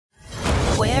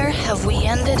have we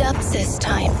ended up this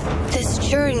time? This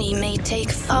journey may take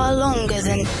far longer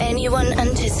than anyone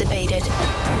anticipated.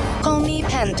 Call me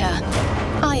Penta.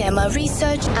 I am a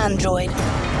research android.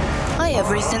 I have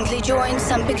recently joined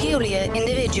some peculiar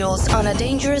individuals on a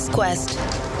dangerous quest.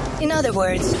 In other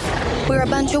words, we're a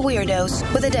bunch of weirdos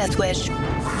with a death wish.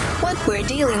 What we're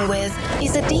dealing with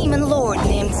is a demon lord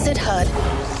named Siddhad,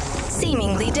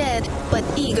 seemingly dead but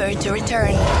eager to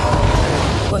return.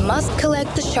 We must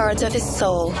collect the shards of his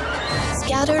soul,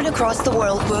 scattered across the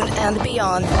world wound and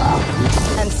beyond,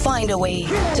 and find a way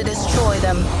to destroy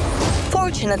them.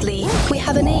 Fortunately, we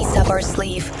have an ace up our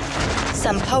sleeve.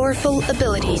 Some powerful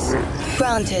abilities,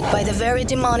 granted by the very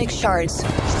demonic shards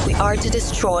we are to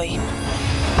destroy.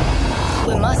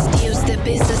 We must use the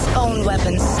abyss's own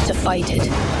weapons to fight it.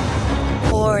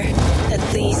 Or,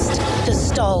 at least, to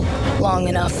stall long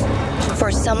enough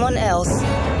for someone else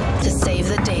to save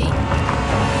the day.